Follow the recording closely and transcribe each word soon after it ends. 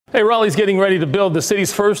Hey, Raleigh's getting ready to build the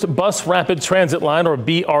city's first bus rapid transit line, or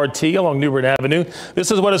BRT, along New Bern Avenue.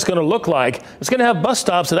 This is what it's going to look like. It's going to have bus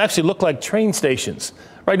stops that actually look like train stations.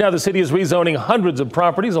 Right now, the city is rezoning hundreds of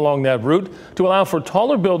properties along that route to allow for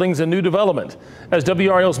taller buildings and new development. As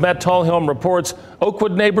WRAL's Matt Tallhelm reports,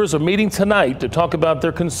 Oakwood neighbors are meeting tonight to talk about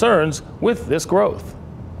their concerns with this growth.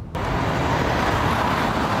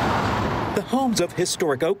 The homes of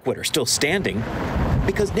historic Oakwood are still standing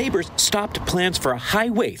because neighbors stopped plans for a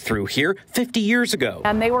highway through here 50 years ago.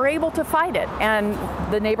 And they were able to fight it, and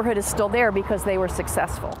the neighborhood is still there because they were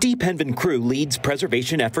successful. Dee Penvin Crew leads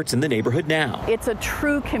preservation efforts in the neighborhood now. It's a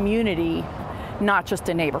true community, not just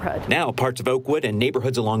a neighborhood. Now parts of Oakwood and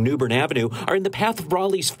neighborhoods along New Bern Avenue are in the path of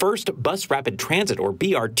Raleigh's first bus rapid transit, or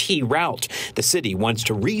BRT, route. The city wants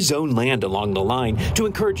to rezone land along the line to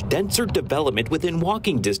encourage denser development within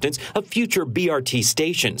walking distance of future BRT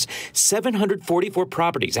stations. 744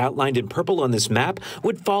 properties outlined in purple on this map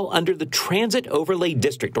would fall under the Transit Overlay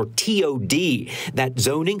District, or TOD. That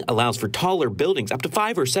zoning allows for taller buildings up to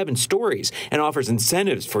 5 or 7 stories and offers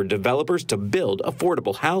incentives for developers to build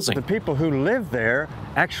affordable housing. The people who live there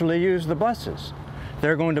actually use the buses.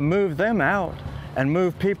 They're going to move them out and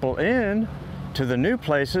move people in to the new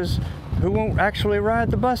places who won't actually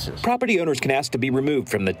ride the buses. Property owners can ask to be removed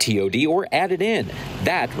from the TOD or added in.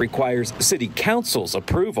 That requires city council's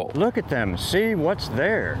approval. Look at them, see what's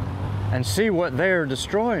there, and see what they're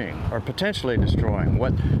destroying or potentially destroying,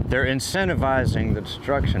 what they're incentivizing the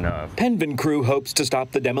destruction of. Penvin Crew hopes to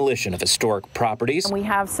stop the demolition of historic properties. And we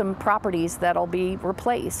have some properties that'll be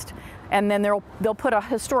replaced, and then they'll put a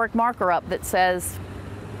historic marker up that says,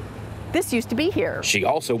 this used to be here. She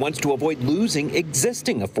also wants to avoid losing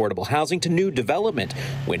existing affordable housing to new development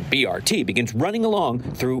when BRT begins running along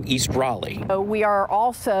through East Raleigh. So we are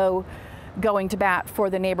also going to bat for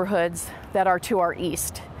the neighborhoods that are to our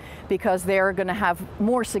east, because they're going to have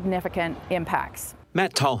more significant impacts.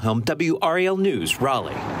 Matt Tallhelm, WRAL News,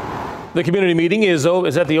 Raleigh. The community meeting is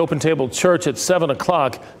at the Open Table Church at 7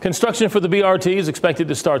 o'clock. Construction for the BRT is expected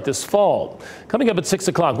to start this fall. Coming up at 6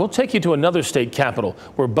 o'clock, we'll take you to another state capital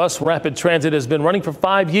where bus rapid transit has been running for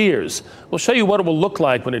 5 years. We'll show you what it will look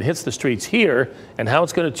like when it hits the streets here and how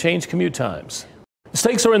it's going to change commute times.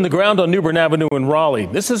 Stakes are in the ground on New Bern Avenue in Raleigh.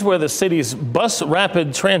 This is where the city's bus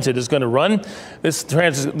rapid transit is going to run.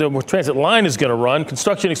 The transit line is going to run.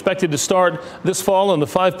 Construction expected to start this fall on the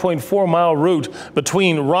 5.4-mile route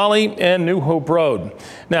between Raleigh and New Hope Road.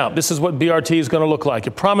 Now, this is what BRT is going to look like.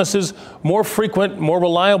 It promises more frequent, more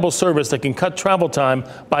reliable service that can cut travel time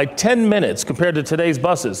by 10 minutes compared to today's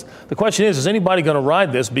buses. The question is anybody going to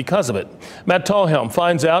ride this because of it? Matt Tallhelm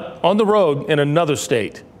finds out on the road in another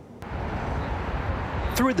state.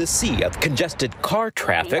 Through the sea of congested car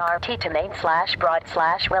traffic, BRT to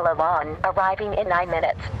Main/Broad/Willow arriving in 9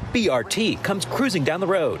 minutes. BRT comes cruising down the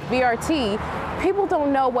road. BRT, people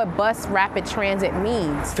don't know what bus rapid transit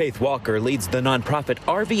means. Faith Walker leads the nonprofit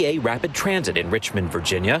RVA Rapid Transit in Richmond,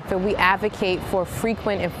 Virginia. So we advocate for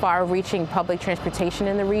frequent and far-reaching public transportation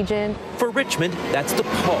in the region. For Richmond, that's the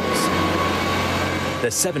Pulse. The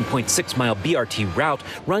 7.6-mile BRT route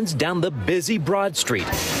runs down the busy Broad Street,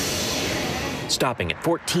 stopping at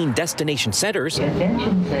 14 destination centers.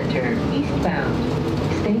 Convention Center, eastbound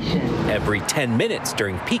station. Every 10 minutes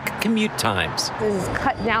during peak commute times. This has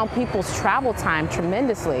cut down people's travel time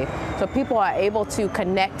tremendously, so people are able to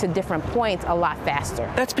connect to different points a lot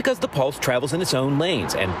faster. That's because the Pulse travels in its own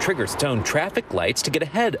lanes and triggers its own traffic lights to get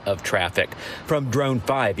ahead of traffic. From Drone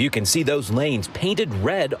 5, you can see those lanes painted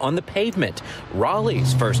red on the pavement.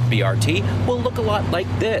 Raleigh's first BRT will look a lot like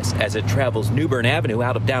this as it travels New Bern Avenue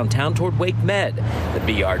out of downtown toward Wake Med. The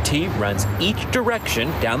BRT runs each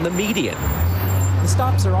direction down the median. The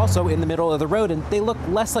stops are also in the middle of the road, and they look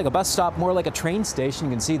less like a bus stop, more like a train station.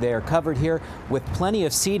 You can see they are covered here with plenty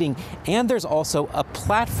of seating, and there's also a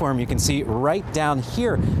platform you can see right down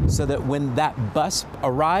here, so that when that bus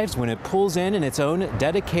arrives, when it pulls in its own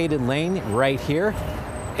dedicated lane right here,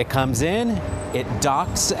 it comes in, it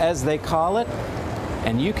docks as they call it,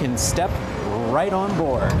 and you can step right on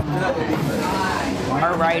board.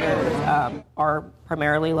 Our riders are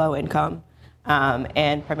primarily low income.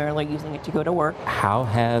 And primarily using it to go to work. How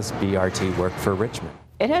has BRT worked for Richmond?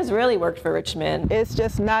 It has really worked for Richmond. It's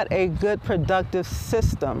just not a good, productive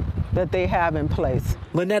system that they have in place.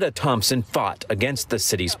 Lynetta Thompson fought against the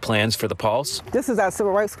city's plans for the Pulse. This is our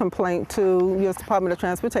civil rights complaint to U.S. Department of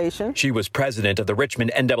Transportation. She was president of the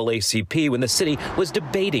Richmond NAACP when the city was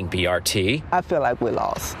debating BRT. I feel like we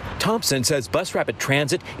lost. Thompson says bus rapid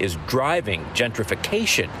transit is driving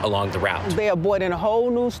gentrification along the route. They are avoiding a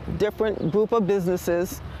whole new, different group of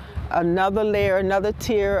businesses, another layer, another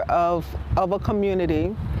tier of a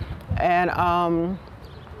community, and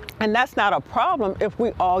And that's not a problem if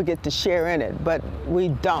we all get to share in it, but we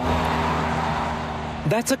don't.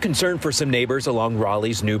 That's a concern for some neighbors along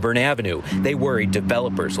Raleigh's New Bern Avenue. They worry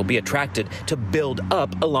developers will be attracted to build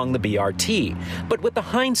up along the BRT. But with the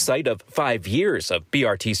hindsight of 5 years of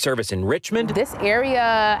BRT service in Richmond, this area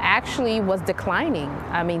actually was declining.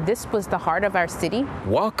 I mean, this was the heart of our city.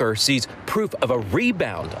 Walker sees proof of a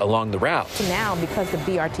rebound along the route. Now, because the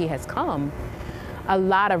BRT has come, a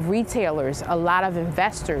lot of retailers, a lot of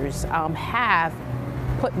investors have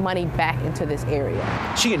put money back into this area.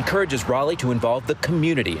 She encourages Raleigh to involve the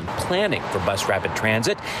community in planning for bus rapid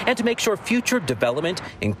transit and to make sure future development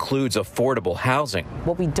includes affordable housing.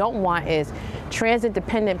 What we don't want is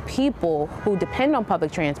transit-dependent people who depend on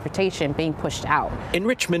public transportation being pushed out. In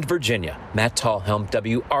Richmond, Virginia, Matt Tallhelm,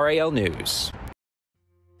 WRAL News.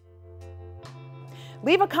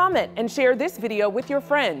 Leave a comment and share this video with your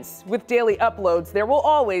friends. With daily uploads, there will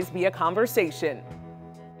always be a conversation.